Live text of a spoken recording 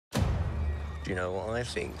Do you know what I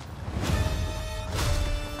think?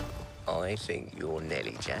 I think you're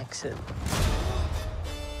Nellie Jackson.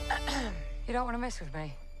 You don't want to mess with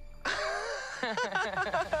me?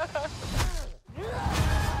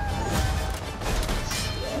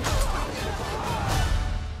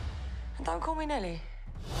 And don't call me Nellie.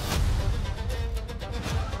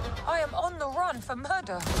 I am on the run for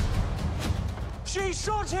murder. She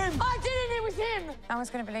shot him! I didn't, it was him! No one's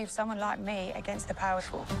going to believe someone like me against the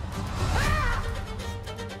powerful.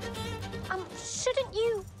 Shouldn't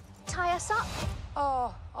you tie us up?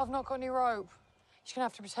 Oh, I've not got any rope. You're gonna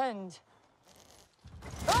have to pretend.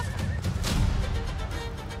 Ah!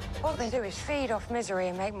 What they do is feed off misery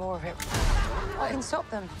and make more of it. I can stop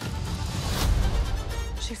them.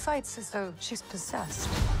 She fights as though she's possessed.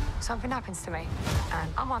 Something happens to me,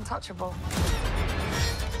 and I'm untouchable.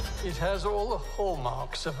 It has all the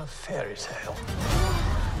hallmarks of a fairy tale.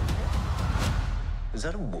 Is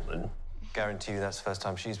that a woman? Guarantee you that's the first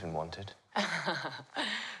time she's been wanted.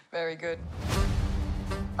 Very good.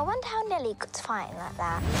 I wonder how Nellie could fight like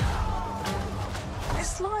that.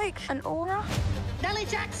 It's like an aura. Nellie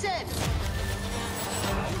Jackson!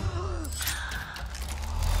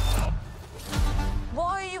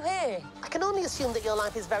 Why are you here? I can only assume that your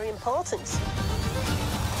life is very important.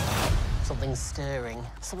 Something stirring,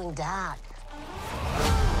 something dark.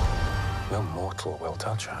 No mortal will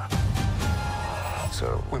touch her.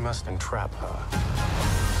 So we must entrap her.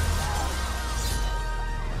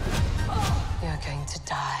 You're going to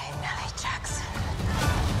die, Nellie Jackson.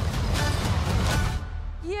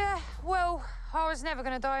 Yeah, well, I was never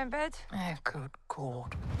going to die in bed. Oh, good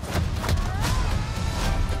God.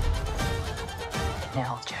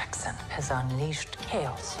 Nell Jackson has unleashed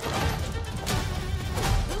chaos.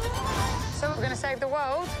 So we're going to save the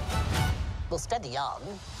world? Well, steady on.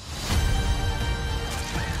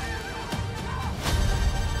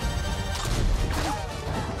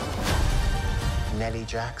 Nellie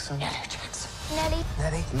Jackson? Nellie Jackson. Nellie.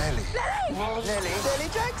 Nellie? Nellie. Nellie! Nellie. Nellie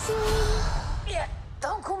Jackson! Yeah,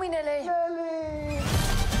 don't call me Nellie. Nellie!